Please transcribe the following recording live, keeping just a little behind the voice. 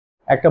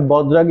একটা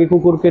বদরাগী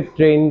কুকুরকে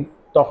ট্রেন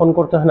তখন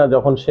করতে হয় না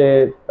যখন সে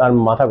তার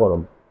মাথা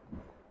গরম।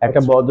 একটা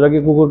বদরাগী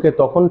কুকুরকে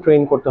তখন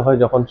ট্রেন করতে হয়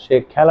যখন সে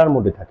খেলার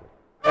মুডে থাকে।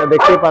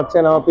 দেখতেই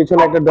পাচ্ছেন আমার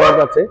পিছনে একটা ডগ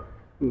আছে,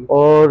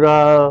 ওর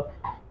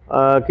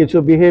কিছু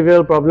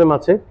বিহেভিয়ারাল প্রবলেম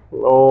আছে।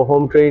 ও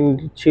হোম ট্রেন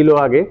ছিল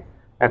আগে,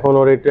 এখন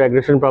ওর একটু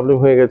অ্যাগ্রেশন প্রবলেম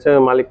হয়ে গেছে,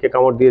 মালিককে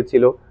কামড়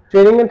দিয়েছিল।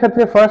 ট্রেনিং এর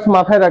ক্ষেত্রে ফার্স্ট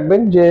মাথায়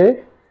রাখবেন যে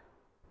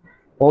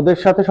ওদের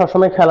সাথে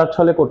সবসময় খেলার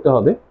ছলে করতে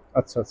হবে।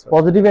 আচ্ছা আচ্ছা,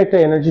 পজিটিভ একটা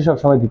এনার্জি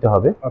সবসময় দিতে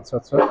হবে। আচ্ছা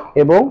আচ্ছা,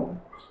 এবং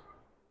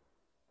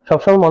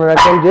সবসময় মনে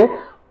রাখবেন যে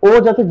ও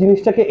যাতে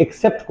জিনিসটাকে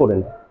একসেপ্ট করে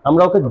না,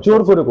 আমরা ওকে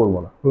জোর করে করবো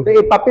না।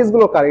 এই পাপিস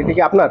গুলো কার? এটা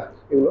কি আপনার?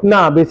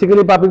 না,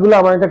 বেসিক্যালি পাপিগুলো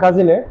আমার একটা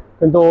কাজিনের,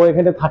 কিন্তু ও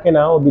এখানে থাকে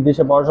না, ও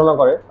বিদেশে পড়াশোনা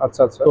করে।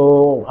 আচ্ছা আচ্ছা, তো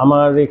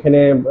আমার এখানে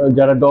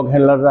যারা ডগ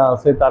হ্যান্ডলাররা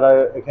আছে তারা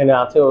এখানে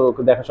আছে,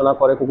 ওকে দেখাশোনা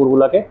করে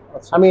কুকুরগুলাকে।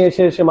 আমি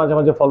এসে এসে মাঝে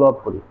মাঝে ফলো আপ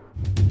করি।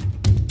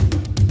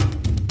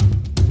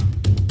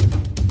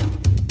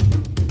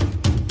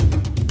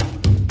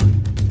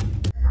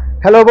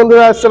 হ্যালো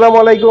বন্ধুরা, আসসালামু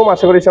আলাইকুম।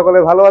 আশা করি সকলে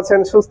ভালো আছেন,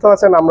 সুস্থ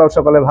আছেন। আমরাও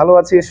সকলে ভালো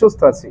আছি, সুস্থ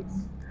আছি।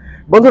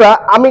 বন্ধুরা,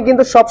 আমি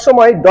কিন্তু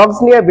সবসময় ডগস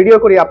নিয়ে ভিডিও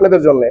করি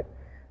আপনাদের জন্য।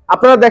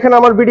 আপনারা দেখেন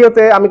আমার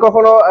ভিডিওতে আমি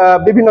কখনো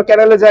বিভিন্ন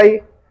চ্যানেলে যাই,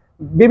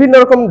 বিভিন্ন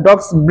রকম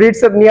ডগস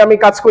ব্রিডস নিয়ে আমি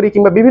কাজ করি,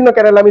 কিংবা বিভিন্ন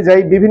চ্যানেলে আমি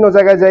যাই, বিভিন্ন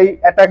জায়গায় যাই,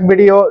 অ্যাটাক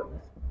ভিডিও,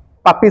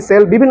 পাপি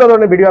সেল, বিভিন্ন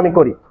ধরনের ভিডিও আমি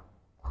করি।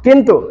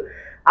 কিন্তু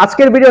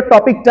আজকের ভিডিওর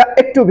টপিকটা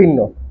একটু ভিন্ন,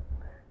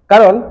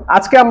 কারণ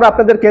আজকে আমরা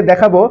আপনাদেরকে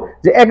দেখাবো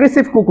যে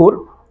অ্যাগ্রেসিভ কুকুর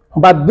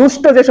বা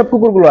দুষ্ট যেসব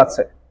কুকুরগুলো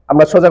আছে,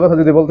 আমরা সোজা কথা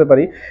যদি বলতে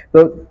পারি, তো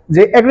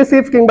যে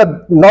অ্যাগ্রেসিভ কিংবা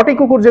নটি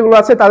কুকুর যেগুলো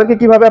আছে তাদেরকে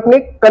কিভাবে আপনি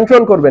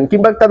কন্ট্রোল করবেন,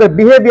 কিংবা তাদের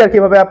বিহেভিয়ার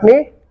কিভাবে আপনি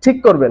ঠিক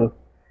করবেন,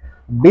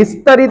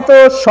 বিস্তারিত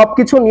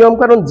সবকিছু নিয়ম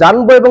কানুন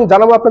জানবো এবং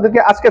জানাবো আপনাদেরকে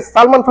আজকে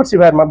সালমান ফার্সি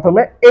ভাইয়ের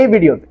মাধ্যমে এই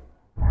ভিডিওতে।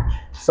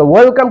 So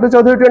welcome to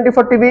Chowdhury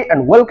 24 TV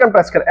and welcome to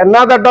আজকের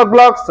অ্যানাদার ডগ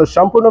ব্লগ। সো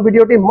সম্পূর্ণ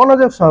ভিডিওটি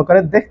মনোযোগ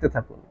সহকারে দেখতে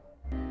থাকুন।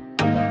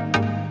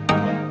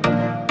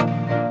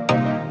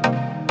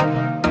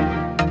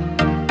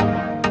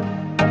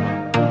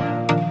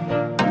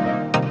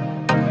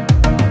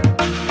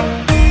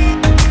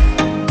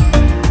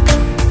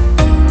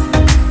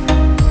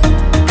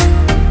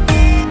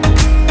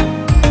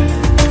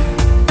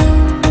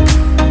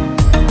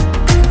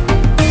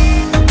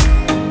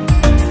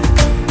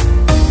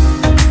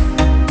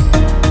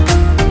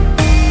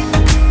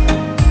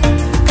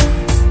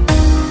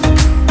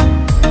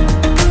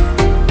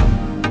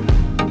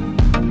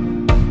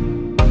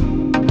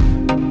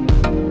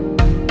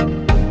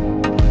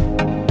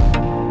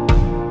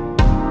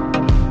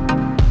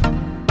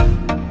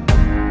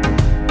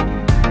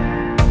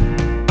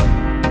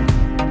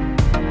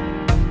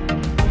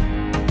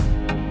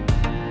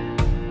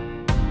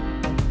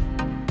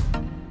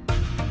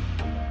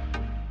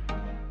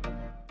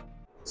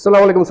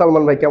 আসসালামু আলাইকুম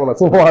সালমান ভাই, কেমন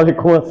আছেন?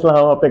 ওয়ালাইকুম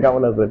আসসালাম, আপনি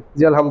কেমন আছেন?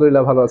 জি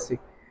আলহামদুলিল্লাহ ভালো আছি।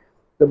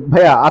 তো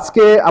ভাইয়া,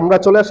 আজকে আমরা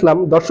চলে আসলাম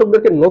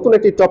দর্শকদেরকে নতুন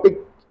একটি টপিক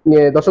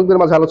নিয়ে দর্শকদের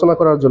মাঝে আলোচনা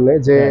করার জন্য,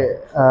 যে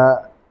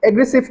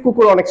অ্যাগ্রেসিভ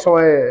কুকুর অনেক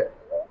সময়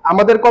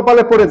আমাদের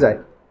কপালে পড়ে যায়।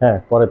 হ্যাঁ,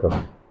 পরে তো।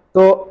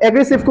 তো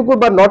অ্যাগ্রেসিভ কুকুর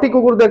বা নটি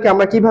কুকুরদেরকে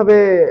আমরা কিভাবে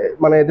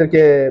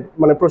এদেরকে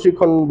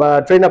প্রশিক্ষণ বা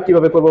ট্রেন আপ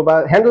কিভাবে করব বা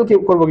হ্যান্ডেল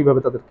করব কিভাবে,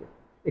 তাদেরকে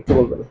একটু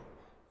বলবেন।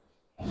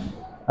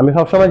 আমি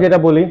সবসময় যেটা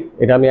বলি,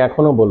 এটা আমি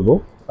এখনো বলবো,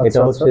 এটা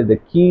হচ্ছে the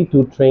key to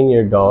train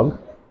your dog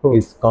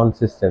is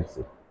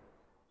consistency।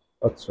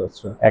 আচ্ছা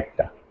আচ্ছা,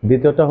 একটা।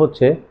 দ্বিতীয়টা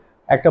হচ্ছে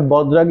একটা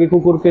বদরাগী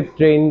কুকুরকে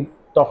ট্রেন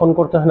তখন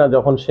করতে হয় না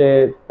যখন সে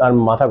তার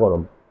মাথা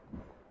গরম।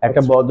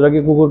 একটা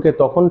বদরাগী কুকুরকে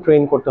তখন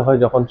ট্রেন করতে হয়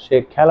যখন সে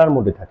খেলার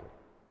মুডে থাকে।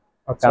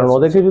 কারণ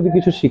ওদেরকে যদি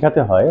কিছু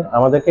শিখাতে হয়,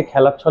 আমাদেরকে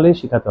খেলার ছলেই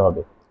শিখাতে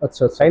হবে।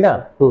 আচ্ছা, তাই না?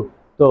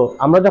 তো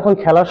আমরা যখন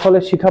খেলার ছলে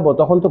শিখাবো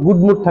তখন তো গুড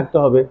মুড থাকতে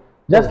হবে,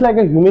 just like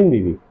a human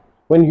baby.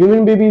 when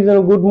human baby is in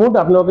a good mood,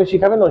 আপনি ওকে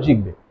শিখাবেন, ও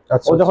শিখবে।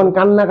 ও যখন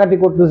কান্নাকাটি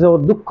করতেছে, ও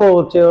দুঃখ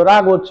হচ্ছে, ও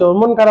রাগ হচ্ছে, ওর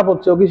মন খারাপ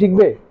হচ্ছে, ও কি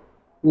শিখবে?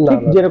 ঠিক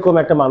যেরকম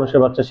একটা মানুষের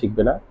বাচ্চা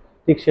শিখবে না,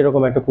 ঠিক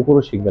সেরকম একটা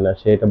কুকুরও শিখবে না,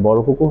 সে এটা বড়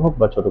কুকুর হোক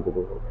বা ছোট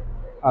কুকুর হোক।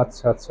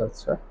 আচ্ছা আচ্ছা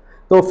আচ্ছা।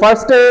 তো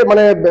ফার্স্টে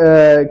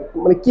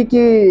কি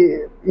কি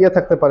ইয়ে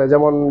থাকতে পারে?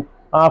 যেমন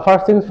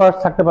ফার্স্ট থিংস ফার্স্ট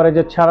থাকতে পারে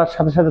যে ছাড়ার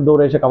সাথে সাথে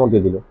দৌড়ে এসে কামড়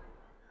দিয়ে দিল।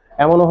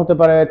 এমনও হতে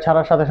পারে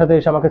ছাড়ার সাথে সাথে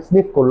এসে আমাকে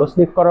স্নিফ করলো,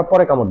 স্নিফ করার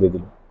পরে কামড় দিয়ে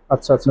দিল।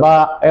 আচ্ছা আচ্ছা। বা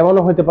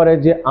এমনও হতে পারে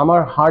যে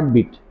আমার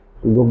হার্টবিট,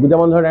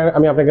 যেমন ধরেন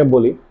আমি আপনাকে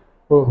বলি,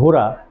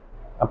 ঘোড়া,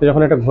 আপনি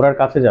যখন একটা ঘোড়ার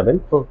কাছে যাবেন,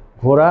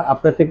 ঘোড়া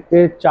আপনার থেকে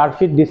 4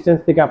 ফিট ডিস্টেন্স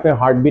থেকে আপনার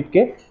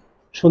হার্টবিটকে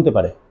শুনতে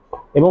পারে,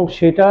 এবং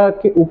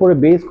সেটাকে উপরে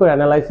বেস করে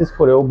অ্যানালাইসিস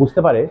করে ও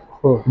বুঝতে পারে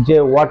যে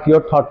what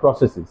your thought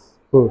process is.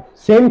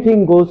 Same thing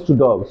goes to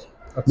dogs,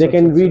 they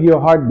can read your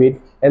heartbeat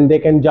and they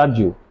can জাজ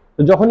ইউ।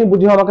 তো যখনই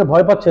বুঝি আমাকে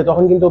ভয় পাচ্ছে,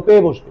 তখন কিন্তু ও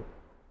পেয়ে বসবে।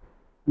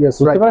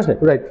 বুঝতে পারছেন?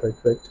 Right right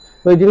right.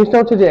 তো এই জিনিসটা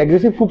হচ্ছে যে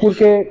অ্যাগ্রেসিভ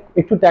কুকুরকে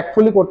একটু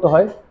ট্যাক্টফুলি করতে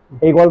হয়।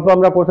 এই গল্প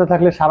আমরা করতে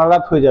থাকলে সারা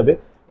রাত হয়ে যাবে,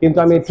 কিন্তু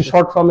আমি একটু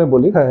শর্ট ফর্মে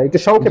বলি। হ্যাঁ, একটু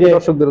সংক্ষেপে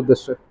দর্শকদের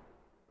উদ্দেশ্যে।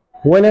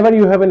 whenever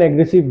you have an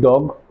aggressive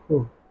dog,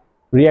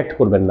 react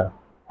করবেন না,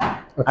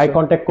 আই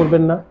কন্ট্যাক্ট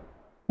করবেন না,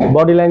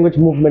 বডি ল্যাঙ্গুয়েজ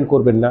মুভমেন্ট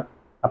করবেন না।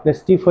 আপনি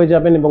স্টিফ হয়ে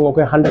যাবেন এবং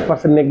ওকে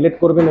 100% নেগলেক্ট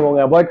করবেন এবং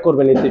অ্যাভয়েড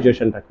করবেন এই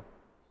সিচুয়েশনটাকে।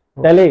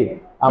 তাহলে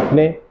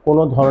আপনি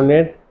কোনো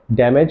ধরনের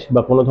ড্যামেজ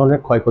বা কোনো ধরনের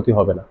ক্ষয়ক্ষতি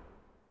হবে না।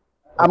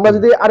 আমরা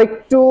যদি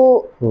আরেকটু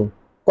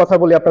কথা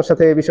বলি আপনার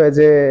সাথে এই বিষয়ে,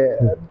 যে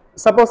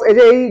সাপোজ এই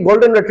যে এই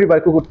গোল্ডেন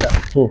রিট্রিভার কুকুরটা,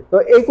 তো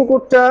এই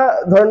কুকুরটা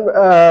ধরেন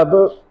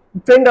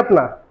ট্রেন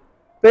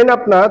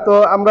আপ না, তো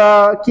আমরা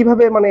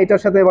কিভাবে মানে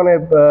এটার সাথে মানে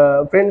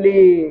ফ্রেন্ডলি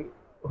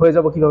হয়ে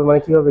যাব কিভাবে, মানে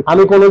কিভাবে?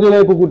 আমি কোনোদিন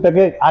এই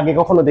কুকুরটাকে আগে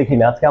কখনো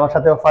দেখিনি, আজকে আমার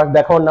সাথে ফার্স্ট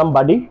দেখা। ওর নাম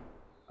বাডি।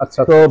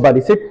 আচ্ছা, তো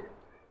বাডি seat,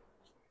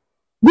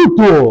 good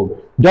dog,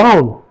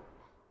 down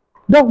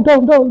down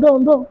down down down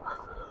down,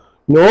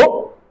 no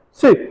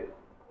seat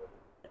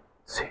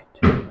seat.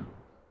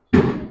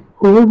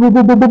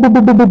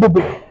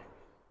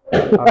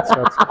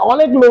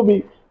 অনেক লোভী,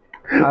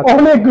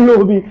 অনেক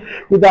লোভী।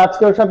 কিন্তু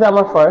আজকে ওর সাথে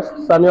আমার ফার্স্ট,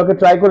 আমি ওকে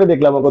ট্রাই করে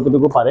দেখলাম ও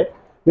কতটুকু পারে।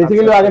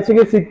 বেসিক্যালি আগে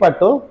থেকে সিট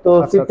পারতো, তো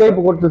সিটটাই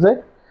করতেছে,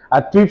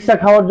 আর ট্রিটসটা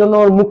খাওয়ার জন্য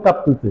ওর মুখ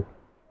কাঁপতেছে।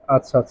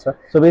 আচ্ছা আচ্ছা,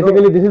 so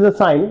basically this is a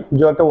sign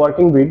যে একটা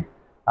ওয়ার্কিং ব্রিড,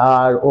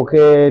 আর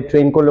ওকে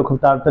ট্রেন করলে খুব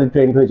তাড়াতাড়ি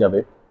ট্রেন হয়ে যাবে।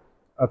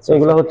 আচ্ছা,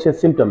 এগুলো হচ্ছে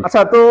সিম্পটম।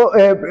 আচ্ছা, তো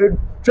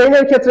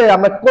ট্রেনের ক্ষেত্রে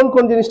আমরা কোন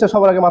কোন জিনিসটা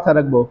সবার আগে মাথায়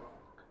রাখবো?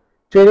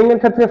 ট্রেনিং এর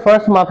ক্ষেত্রে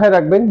ফার্স্ট মাথায়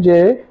রাখবেন যে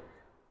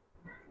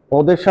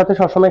ওদের সাথে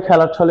সবসময়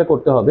খেলার ছলে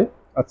করতে হবে।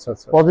 আচ্ছা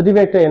আচ্ছা, পজিটিভ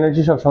একটা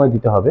এনার্জি সবসময়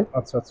দিতে হবে।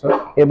 আচ্ছা আচ্ছা,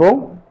 এবং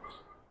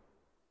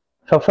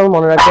সবসময়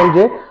মনে রাখবেন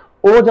যে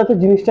ও যাতে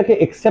জিনিসটাকে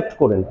একসেপ্ট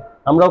করে নেয়,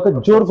 আমরা ওকে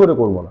জোর করে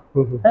করবো না।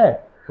 হ্যাঁ,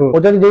 ও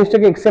যাতে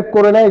জিনিসটাকে একসেপ্ট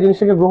করে নেয়,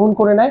 জিনিসটাকে গ্রহণ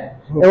করে নেয়,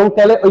 এবং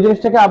তাহলে ওই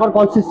জিনিসটাকে আবার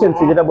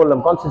কনসিস্টেন্সি, যেটা বললাম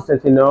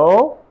কনসিস্টেন্সি, নো।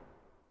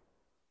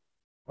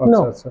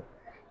 আচ্ছা আচ্ছা।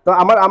 তো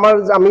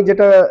আমি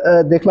যেটা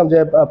দেখলাম যে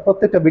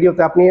প্রত্যেকটা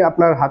ভিডিওতে আপনি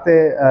আপনার হাতে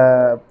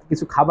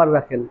কিছু খাবার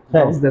রাখেন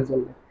ডগসদের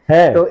জন্য।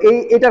 হ্যাঁ, তো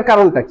এটার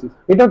কারণটা কি?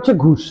 এটা হচ্ছে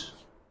ঘুষ,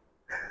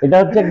 এটা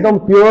হচ্ছে একদম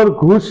পিওর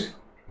ঘুষ।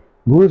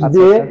 ঘুষ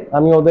দিয়ে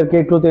আমি ওদেরকে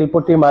একটু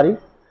তেলপট্টি মারি।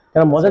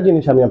 কারণ মজার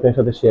জিনিস আমি আপনার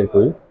সাথে শেয়ার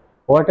করি,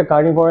 ও একটা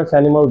কার্নিভোরাস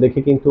অ্যানিমাল দেখে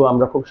কিন্তু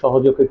আমরা খুব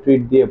সহজে ওকে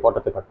ট্রিট দিয়ে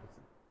পটাতে পারতেছি।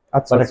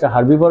 আচ্ছা, একটা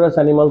হার্বিভোরাস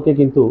অ্যানিমালকে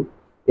কিন্তু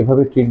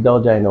এভাবে ট্রিট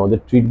দেওয়া যায় না, ওদের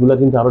ট্রিটগুলো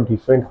কিন্তু আরো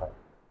ডিফারেন্ট হয়।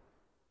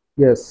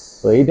 ইয়েস,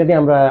 তো এইটা নিয়ে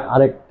আমরা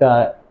আরেকটা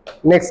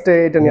নেক্সট ডে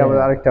এটা নিয়ে আমরা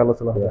আরেকটা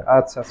আলোচনা হবে।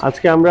 আচ্ছা,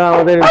 আজকে আমরা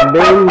আমাদের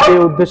মেইন যে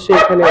উদ্দেশ্যে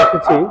এখানে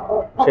এসেছি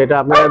সেটা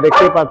আপনারা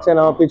দেখতেই পাচ্ছেন,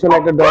 আমার পিছনে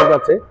একটা ডগ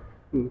আছে।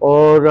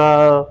 ওর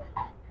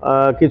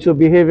কিছু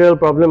বিহেভিয়ারাল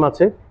প্রবলেম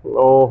আছে।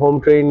 ও হোম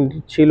ট্রেন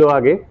ছিল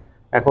আগে,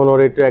 এখন ওর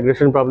একটু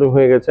অ্যাগ্রেশন প্রবলেম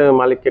হয়ে গেছে,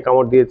 মালিককে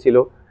কামড় দিয়েছিল।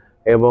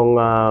 এবং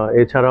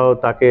এছাড়াও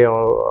তাকে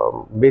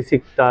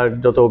বেসিক তার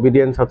যত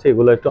ওবিডিয়েন্স আছে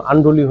এগুলো একটু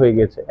আনরুলি হয়ে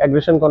গেছে,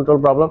 অ্যাগ্রেশন কন্ট্রোল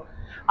প্রবলেম।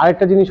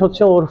 আরেকটা জিনিস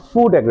হচ্ছে ওর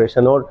ফুড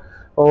অ্যাগ্রেশন।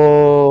 ও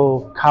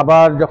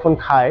খাবার যখন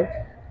খায়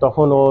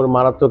তখন ওর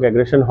মারাত্মক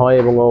অ্যাগ্রেশন হয়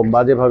এবং ও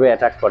বাজেভাবে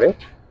অ্যাটাক করে।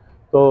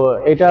 তো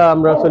এটা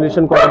আমরা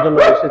সলিউশন করার জন্য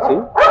এসেছি।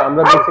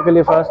 আমরা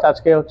বেসিক্যালি ফার্স্ট,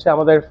 আজকে হচ্ছে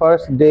আমাদের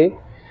ফার্স্ট ডে,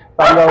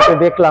 আমরা ওকে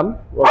দেখলাম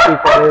ও কি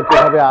করে,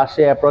 কিভাবে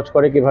আসে, অ্যাপ্রোচ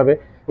করে কিভাবে।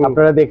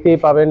 আপনারা দেখতেই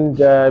পাবেন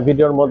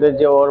ভিডিওর মধ্যে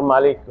যে ওর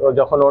মালিক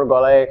যখন ওর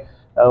গলায়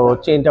ও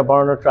চেইনটা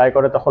পরানোর ট্রাই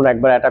করে তখন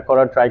একবার অ্যাটাক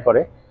করার ট্রাই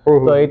করে।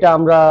 তো এটা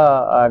আমরা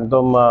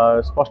একদম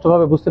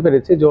স্পষ্টভাবে বুঝতে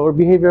পেরেছি যে ওর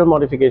বিহেভিয়ার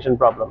মডিফিকেশন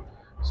প্রবলেম।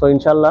 সো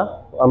ইনশাল্লাহ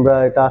আমরা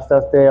এটা আস্তে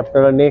আস্তে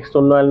আপনারা নেক্সট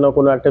অন্য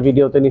কোনো একটা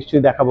ভিডিওতে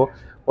নিশ্চয়ই দেখাবো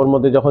ওর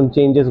মধ্যে যখন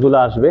চেঞ্জেস গুলো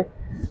আসবে।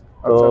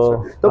 তো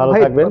ভালো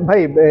থাকবেন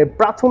ভাই।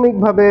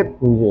 প্রাথমিকভাবে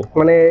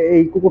মানে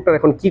এই কুকুরটার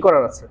এখন কি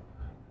করার আছে?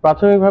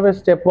 প্রাথমিকভাবে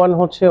স্টেপ 1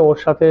 হচ্ছে ওর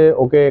সাথে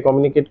ওকে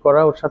কমিউনিকেট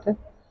করা, ওর সাথে,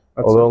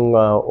 এবং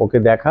ওকে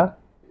দেখা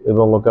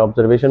এবং ওকে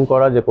অবজারভেশন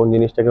করা যে কোন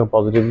জিনিসটাকে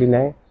পজিটিভলি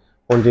নেয়,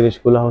 কোন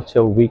জিনিসগুলো হচ্ছে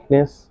ও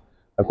উইকনেস,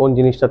 কোন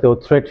জিনিসটাতে ও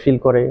থ্রেট ফিল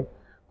করে,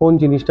 কোন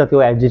জিনিসটাতে ও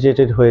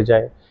অ্যাজিটেটেড হয়ে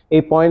যায়।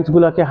 এই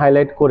পয়েন্টসগুলোকে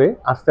হাইলাইট করে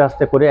আস্তে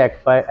আস্তে করে এক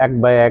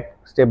বাই এক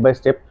step by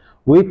step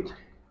with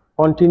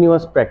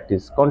continuous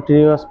practice,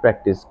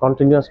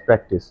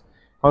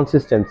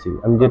 consistency,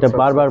 আমি যেটা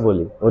বারবার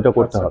বলি ওটা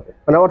করতে হবে।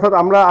 মানে অর্থাৎ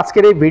আমরা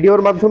আজকের এই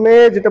ভিডিওর মাধ্যমে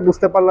যেটা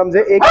বুঝতে পারলাম যে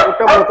এই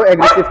কুকুরটা মূলত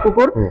অ্যাগ্রেসিভ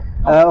কুকুর,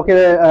 ওকে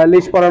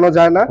লিশ পরানো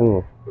যায় না,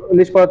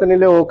 লিশ পরাতে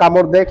নিলে ও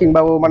কামড় দেয় কিংবা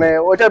ও মানে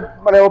ওইটা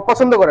মানে ও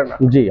পছন্দ করে না।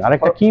 জি,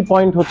 আরেকটা কি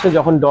পয়েন্ট হচ্ছে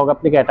যখন ডগ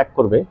আপনাকে অ্যাটাক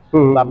করবে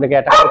বা আপনাকে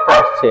অ্যাটাক করতে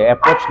আসছে,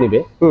 অ্যাপ্রোচ নেবে,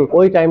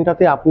 ওই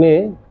টাইমটাতে আপনি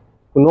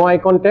নো আই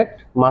কন্ট্যাক্ট,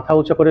 মাথা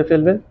উঁচু করে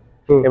ফেলবেন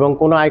এবং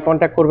কোনো আই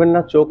কন্ট্যাক্ট করবেন না,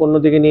 চোখ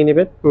অন্যদিকে নিয়ে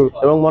নেবেন।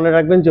 এবং মনে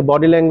রাখবেন যে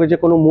বডি ল্যাঙ্গুয়েজে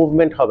কোনো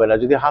মুভমেন্ট হবে না।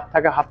 যদি হাত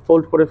থাকে হাত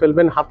ফোল্ড করে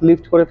ফেলবেন, হাত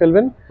লিফট করে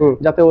ফেলবেন,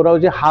 যাতে ওরাও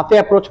যে হাতে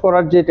অ্যাপ্রোচ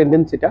করার যে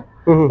টেন্ডেন্সিটা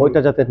ওইটা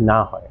যাতে না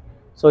হয়।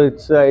 সো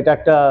এটা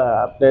একটা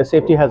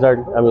সেফটি হ্যাজার্ড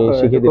আমি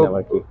শিখিয়ে দিলাম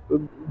আর কি।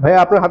 ভাই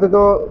আপনার হাতে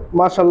তো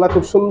মাশাআল্লাহ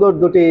খুব সুন্দর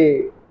দুটি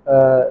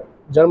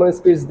জার্মান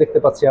স্পিটস দেখতে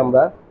পাচ্ছি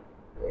আমরা।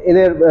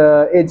 এদের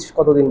এজ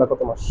কতদিন বা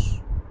কত মাস?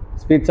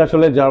 স্পিটস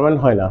আসলে জার্মান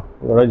হয় না,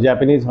 ওরা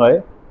জাপানিজ হয়,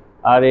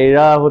 আর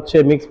এরা হচ্ছে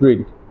মিক্সড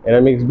ব্রিড। এরা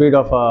mixed breed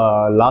of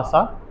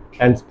Lhasa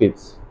and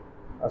Spitz.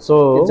 So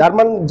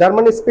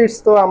German Spitz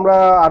তো আমরা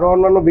আরো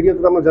অন্যান্য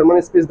ভিডিওতে আমরা জার্মান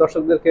স্পিটস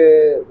দর্শকদেরকে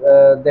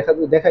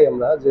দেখাই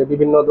আমরা যে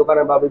বিভিন্ন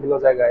দোকানে বা বিভিন্ন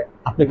জায়গায়।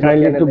 আপনি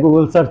কাইন্ডলি একটু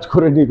গুগল সার্চ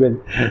করে নেবেন।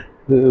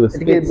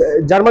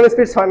 জার্মান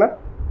স্পিটস হয় না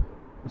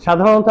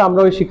সাধারণত,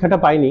 আমরা ওই শিক্ষাটা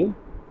পাইনি।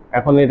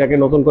 এখন এটাকে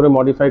নতুন করে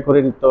মডিফাই করে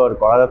তো আর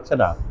করা যাচ্ছে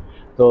না,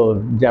 তো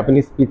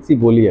জাপানিজ স্পিটসই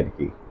বলি আর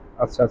কি।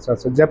 আচ্ছা আচ্ছা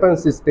আচ্ছা, জাপানিজ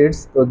স্পিটস,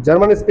 তো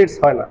জার্মান স্পিটস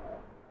হয় না।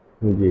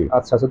 জি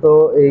আচ্ছা আচ্ছা, তো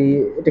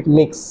এটা কি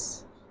মিক্স?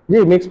 জি,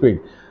 মিক্স ব্রিড।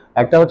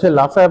 একটা হচ্ছে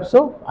লাসা অ্যাপসো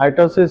আর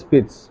একটা হচ্ছে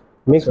স্পিটস।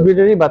 মিক্সড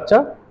ব্রিডেরই বাচ্চা।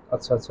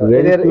 আচ্ছা আচ্ছা,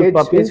 এদের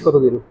এজ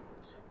কতদিন?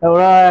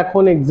 ওরা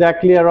এখন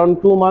এক্স্যাক্টলি অ্যারাউন্ড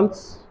 2 মান্থস।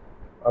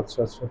 আচ্ছা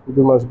আচ্ছা,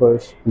 2 মাস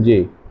বয়স। জি।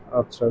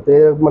 আচ্ছা, তো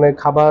এর মানে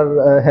খাবার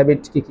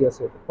হ্যাবিট কি কি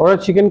আছে? ওরা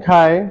চিকেন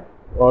খায়,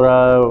 ওরা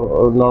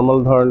নর্মাল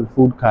ধরনের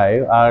ফুড খায়,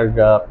 আর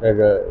আপনার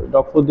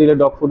ডগ ফুড দিলে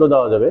ডগ ফুডও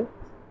দেওয়া যাবে।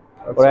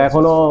 ওরা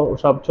এখনো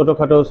সব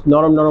ছোটখাটো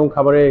নরম নরম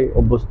খাবারে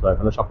অভ্যস্ত,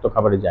 এখনো শক্ত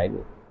খাবারে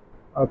যায়নি।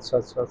 আচ্ছা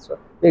আচ্ছা আচ্ছা,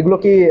 এগুলো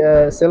কি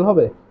সেল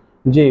হবে?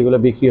 জি, এগুলো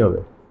বিক্রি হবে।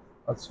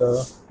 আচ্ছা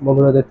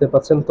বন্ধুরা দেখতে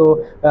পাচ্ছেন, তো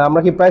আমরা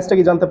কি প্রাইসটা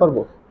কি জানতে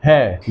পারবো?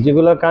 হ্যাঁ,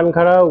 যেগুলো কান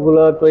খাড়া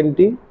ওগুলো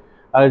 20,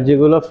 আর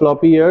যেগুলো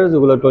ফ্লপি ইয়ার্স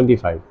ওগুলো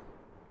 25।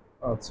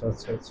 আচ্ছা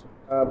আচ্ছা আচ্ছা,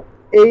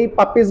 এই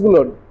পাপিস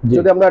গুলোর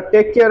যদি আমরা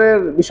টেক কেয়ারের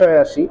বিষয়ে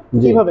আসি,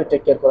 কিভাবে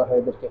টেক কেয়ার করা হয়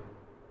এদেরকে?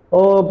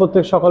 ও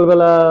প্রত্যেক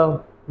সকালবেলা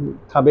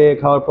খাবে,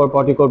 খাওয়ার পর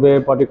পটি করবে,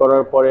 পটি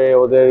করার পরে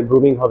ওদের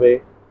গ্রুমিং হবে,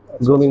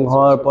 গ্রুমিং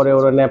হওয়ার পরে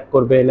ওরা ন্যাপ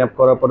করবে, ন্যাপ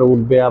করার পরে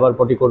উঠবে, আবার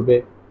পটি করবে।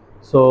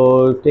 সো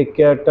টেক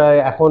কেয়ারটা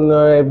এখন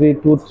এভরি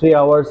 2-3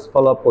 আওয়ার্স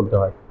ফলো আপ করতে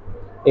হয়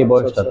এই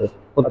বয়সটাতে।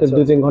 প্রত্যেক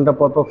 2-3 ঘন্টা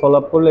পর পর ফলো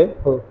আপ করলে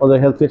ওদের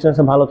হেলথ ফিটনেস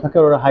ভালো থাকে,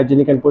 ওরা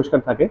হাইজেনিক অ্যান্ড পরিষ্কার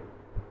থাকে।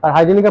 আর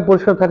হাইজেনিক আর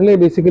পরিষ্কার থাকলে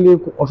বেসিক্যালি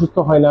অসুস্থ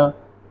হয় না,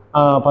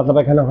 পাতলা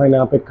পায়খানা হয় না,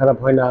 পেট খারাপ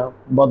হয় না,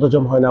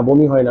 বদহজম হয় না,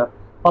 বমি হয় না,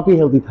 পাপি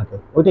হেলদি থাকে,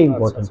 ওইটাই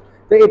ইম্পর্টেন্ট।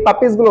 তো এই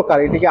পাপিস গুলো কার,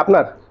 এটা কি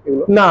আপনার?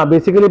 এগুলো না,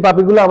 বেসিক্যালি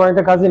পাপিগুলো আমার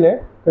একটা কাজিনের,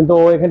 কিন্তু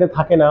ও এখানে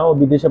থাকে না, ও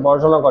বিদেশে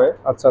পড়াশোনা করে।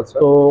 আচ্ছা আচ্ছা,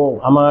 তো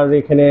আমার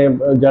এখানে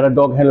যারা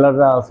ডগ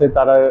হ্যান্ডলাররা আছে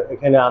তারা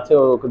এখানে আছে,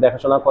 ওকে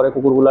দেখাশোনা করে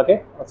কুকুরগুলাকে।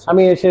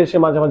 আমি এসে এসে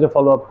মাঝে মাঝে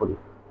ফলো আপ করি।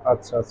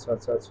 আচ্ছা আচ্ছা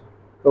আচ্ছা আচ্ছা,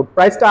 তো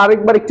প্রাইসটা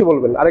আরেকবার একটু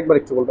বলবেন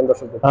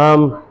দর্শকদের।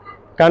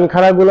 কান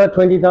খাড়াগুলো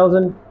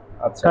 20,000,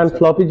 আচ্ছা, কান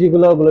ফ্লপি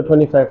যেগুলো ওগুলো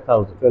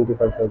 25,000।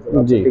 25,000,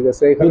 জি, ঠিক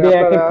আছে। যদি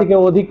একের থেকে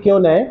অধিক কেউ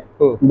নেয়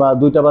বা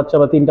 2টা বাচ্চা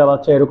বা 3টা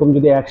বাচ্চা এরকম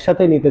যদি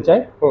একসাথে নিতে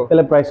চায়,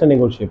 তাহলে প্রাইসটা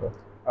নেগোশিয়েবল।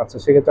 আচ্ছা,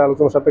 সেক্ষেত্রে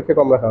আলোচনা সাপেক্ষে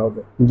কম রাখা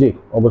হবে। জি,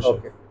 অবশ্যই।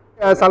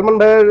 সালমান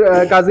ভাইয়ের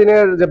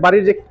কাজিনের যে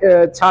বাড়ির যে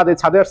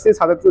ছাদে আসছি,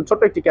 ছাদের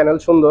ছোট্ট একটি ক্যানেল,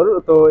 সুন্দর।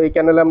 তো এই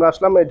ক্যানেলে আমরা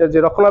আসলাম, এটা যে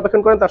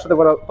রক্ষণাবেক্ষণ করেন তার সাথে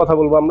কথা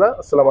বলবো আমরা।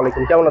 আসসালামু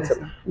আলাইকুম, কেমন আছেন?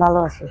 ভালো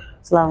আছি,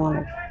 আসসালামু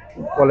আলাইকুম।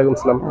 ওয়ালাইকুম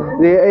আসসালাম।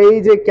 এই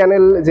যে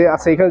ক্যানেল যে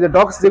আছে, এখানে যে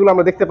ডগস যেগুলো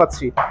আমরা দেখতে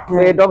পাচ্ছি,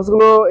 এই ডগস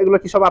গুলো এগুলো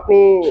কি সব আপনি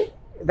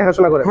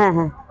দেখাশোনা করেন? হ্যাঁ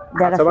হ্যাঁ,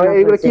 মানে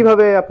এইগুলো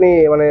কিভাবে আপনি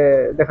মানে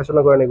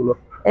দেখাশোনা করেন এগুলো?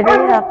 এটা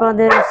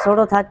আপনাদের ছোট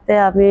থাকতে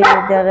আমি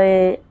এটারে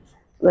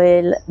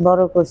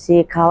বড় করছি,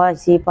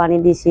 খাওয়াইছি, পানি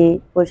দিছি,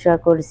 পরিষ্কার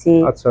করছি।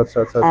 আচ্ছা আচ্ছা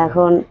আচ্ছা,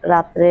 এখন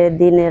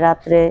দিনে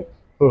রাত্রে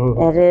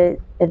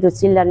একটু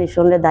চিল্লানি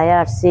শুনলে দায়া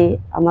আসছি।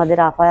 আমাদের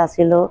আপায়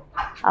আসছিল,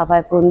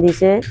 আপায় ফোন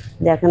দিছে,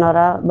 দেখেন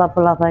ওরা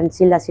বাপলা পাইন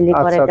চিল্লাচিল্লি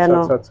করে কেন,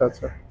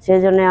 সেই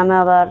জন্য আমি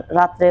আবার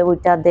রাত্রে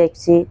ওইটা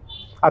দেখছি।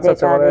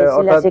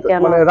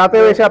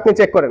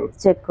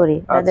 চেক করি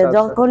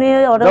যখনই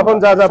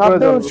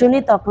শুনি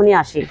তখনই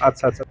আসি।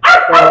 আচ্ছা আচ্ছা,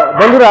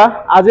 বন্ধুরা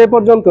আজ এ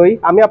পর্যন্তই।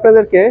 আমি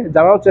আপনাদেরকে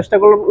জানানোর চেষ্টা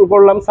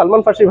করলাম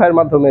সালমান ফার্সি ভাইয়ের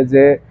মাধ্যমে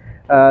যে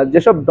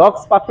যেসব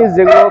ডগস পাপিস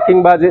যেগুলো,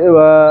 কিংবা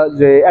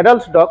যে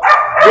অ্যাডাল্ট ডগস,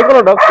 যে কোনো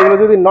ডগস যেগুলো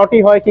যদি নটি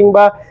হয়,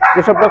 কিংবা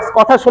যেসব ডগস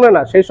কথা শোনে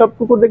না, সেই সব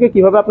কুকুরদেরকে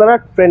কিভাবে আপনারা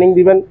ট্রেনিং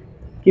দিবেন,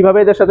 কিভাবে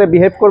এদের সাথে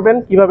বিহেভ করবেন,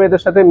 কিভাবে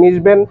এদের সাথে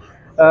মিশবেন,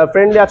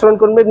 ফ্রেন্ডলি আচরণ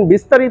করবেন,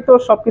 বিস্তারিত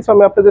সবকিছু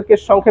আমি আপনাদেরকে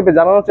সংক্ষেপে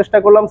জানানোর চেষ্টা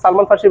করলাম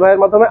সালমান ফার্সি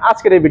ভাইয়ের মাধ্যমে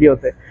আজকের এই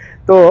ভিডিওতে।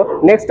 তো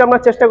নেক্সট আমরা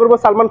চেষ্টা করব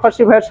সালমান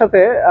ফার্সি ভাইয়ের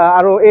সাথে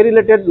আরো এই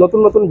রিলেটেড নতুন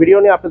নতুন ভিডিও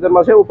নিয়ে আপনাদের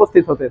মাঝে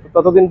উপস্থিত হতে।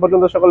 ততদিন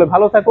পর্যন্ত সকলে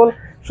ভালো থাকুন,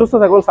 সুস্থ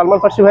থাকুন। সালমান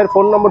ফার্সি ভাইয়ের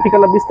ফোন নম্বর,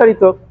 ঠিকানা,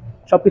 বিস্তারিত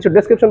সবকিছু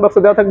ডেসক্রিপশন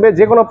বক্সে দেওয়া থাকবে,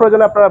 যে কোনো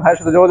প্রয়োজনে আপনারা ভাইয়ের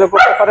সাথে যোগাযোগ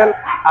করতে পারেন।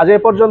 আজ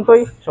এই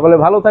পর্যন্তই, সকলে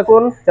ভালো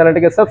থাকুন,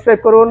 চ্যানেলটিকে সাবস্ক্রাইব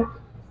করুন।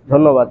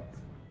 ধন্যবাদ।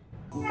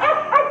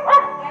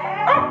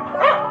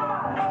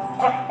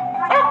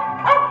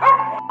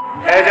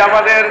 এই যে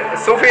আমাদের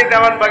সুফি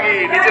দেওয়ান পাখি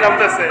নিচে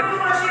নামতেছে।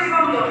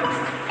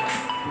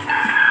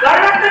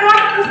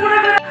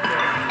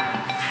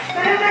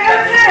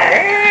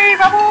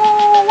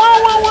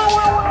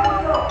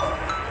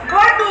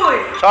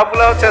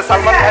 সবগুলো হচ্ছে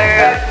সালমান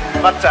ভাইয়ের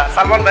বাচ্চা,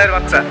 সালমান ভাইয়ের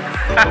বাচ্চা।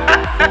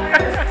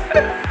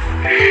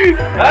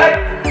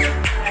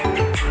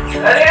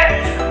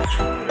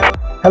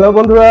 হ্যালো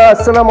বন্ধুরা,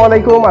 আসসালামু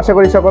আলাইকুম। আশা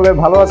করি সকলে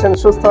ভালো আছেন,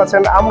 সুস্থ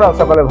আছেন। আমরাও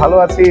সকলে ভালো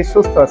আছি,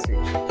 সুস্থ আছি।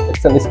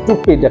 দেখছেন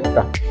স্টুপিড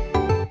একটা,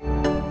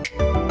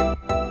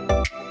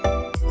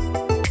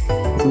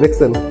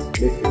 দেখছেন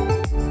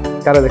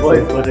কারা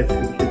দেখছেন?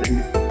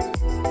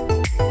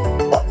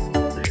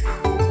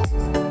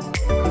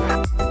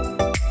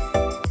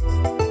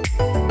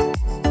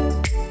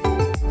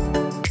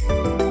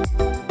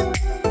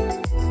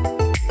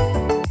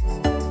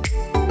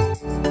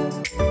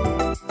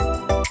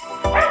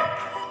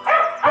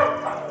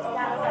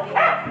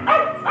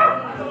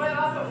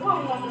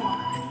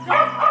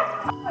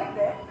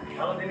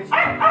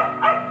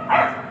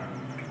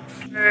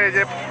 এই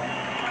যে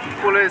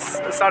পুলিশ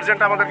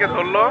সার্জেন্ট আমাদেরকে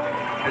ধরলো,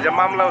 এই যে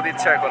মামলাও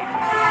দিচ্ছে এখন।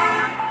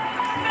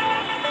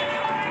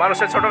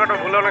 মানুষের ছোটখাটো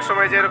ভুলে অনেক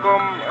সময় যে এরকম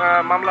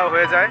মামলাও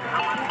হয়ে যায়।